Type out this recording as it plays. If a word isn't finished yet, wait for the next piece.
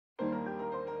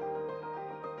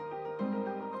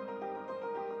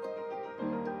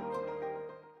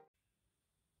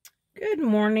Good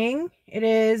morning.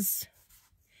 It's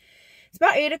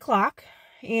about 8 o'clock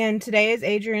and today is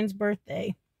Adrian's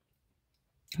birthday.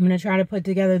 I'm going to try to put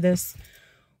together this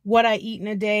what I eat in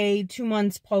a day 2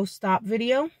 months post-op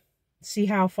video. See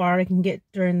how far I can get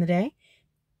during the day.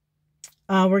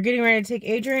 We're getting ready to take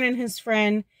Adrian and his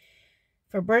friend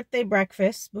for birthday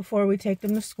breakfast before we take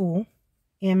them to school.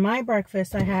 And my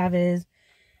breakfast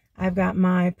I've got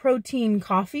my protein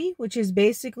coffee, which is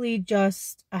basically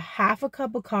just a half a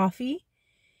cup of coffee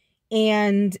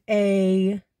and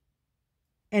an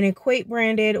Equate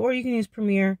branded, or you can use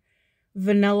Premier,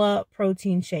 vanilla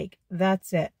protein shake.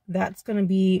 That's it. That's going to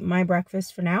be my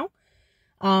breakfast for now.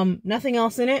 Nothing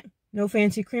else in it. No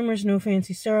fancy creamers, no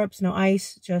fancy syrups, no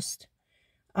ice. Just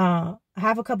half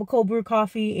a cup of cold brew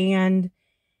coffee and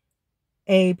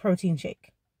a protein shake.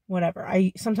 Whatever.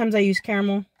 Sometimes I use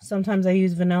caramel, sometimes I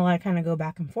use vanilla. I kind of go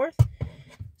back and forth.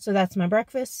 So that's my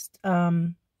breakfast.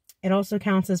 It also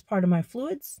counts as part of my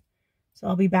fluids. So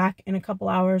I'll be back in a couple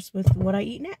hours with what I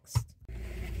eat next.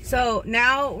 So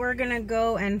now we're gonna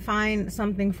go and find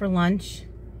something for lunch.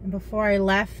 And before I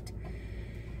left,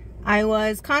 I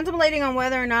was contemplating on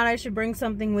whether or not I should bring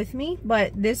something with me,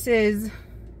 but this is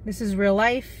real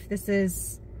life. This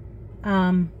is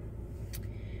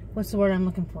what's the word I'm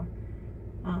looking for?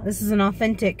 This is an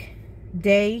authentic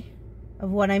day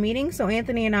of what I'm eating. So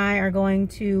Anthony and I are going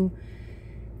to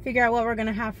figure out what we're going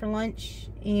to have for lunch.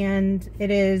 And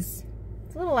it's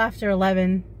a little after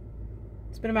 11.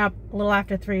 It's been about a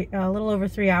little over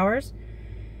 3 hours.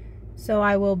 So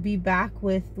I will be back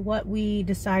with what we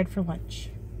decide for lunch.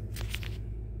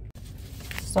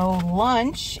 So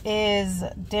lunch is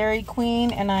Dairy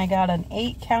Queen, and I got an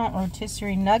 8-count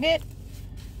rotisserie nugget.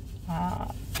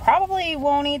 Probably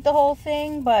won't eat the whole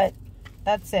thing, but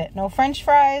that's it. No French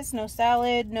fries, no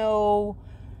salad, no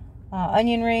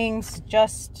onion rings,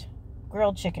 just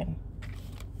grilled chicken.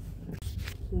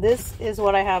 This is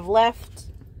what I have left.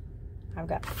 I've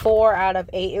got 4 out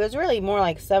of 8. It was really more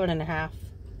like 7.5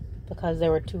 because there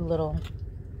were 2 little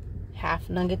half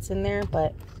nuggets in there,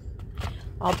 but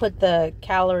I'll put the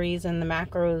calories and the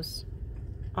macros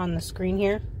on the screen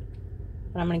here.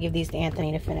 But I'm going to give these to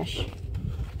Anthony to finish.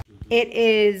 It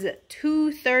is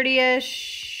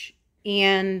 2:30ish,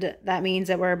 and that means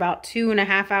that we're about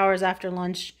 2.5 hours after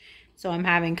lunch. So I'm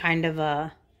having kind of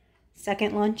a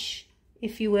second lunch,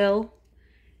 if you will.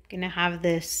 Gonna have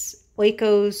this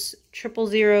Waco's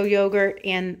 000 yogurt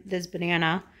and this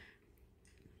banana.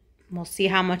 We'll see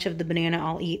how much of the banana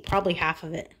I'll eat. Probably half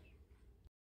of it.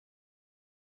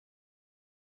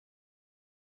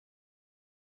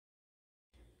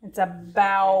 It's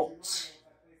about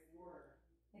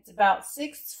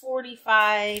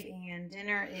 6:45, and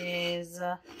dinner is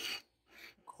a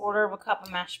quarter of a cup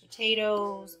of mashed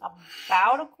potatoes,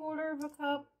 about a quarter of a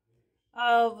cup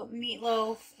of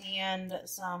meatloaf, and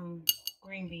some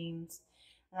green beans.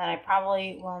 And then I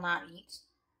probably will not eat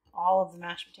all of the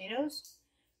mashed potatoes.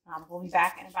 We'll be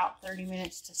back in about 30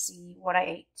 minutes to see what I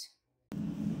ate.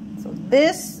 So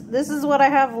this is what I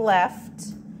have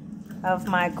left of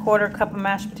my quarter cup of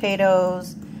mashed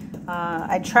potatoes.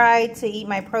 I try to eat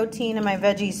my protein and my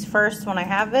veggies first when I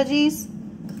have veggies.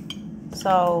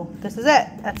 So this is it.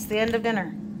 That's the end of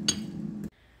dinner.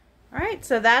 All right,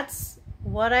 so that's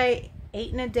what I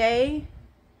ate in a day.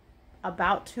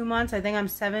 About 2 months. I think I'm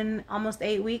 7, almost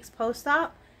 8 weeks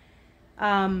post-op.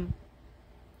 I'm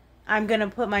gonna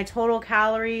put my total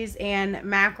calories and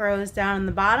macros down in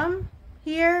the bottom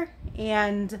here,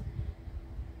 and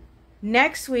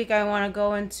next week I want to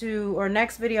go into, or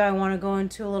next video I want to go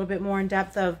into a little bit more in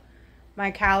depth of my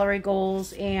calorie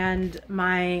goals and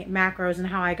my macros and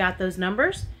how I got those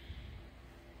numbers.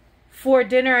 For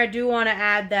dinner, I do want to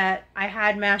add that I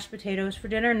had mashed potatoes for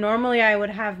dinner. Normally I would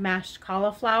have mashed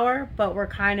cauliflower, but we're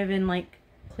kind of in like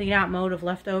clean out mode of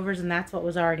leftovers, and that's what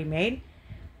was already made.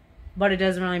 But it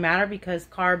doesn't really matter because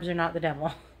carbs are not the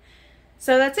devil.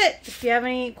 So that's it. If you have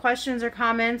any questions or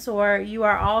comments, or you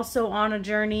are also on a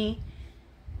journey,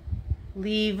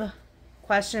 leave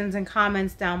questions and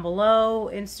comments down below.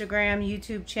 Instagram,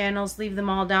 YouTube channels, leave them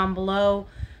all down below.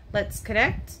 Let's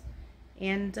connect.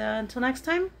 And until next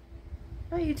time,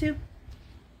 bye YouTube.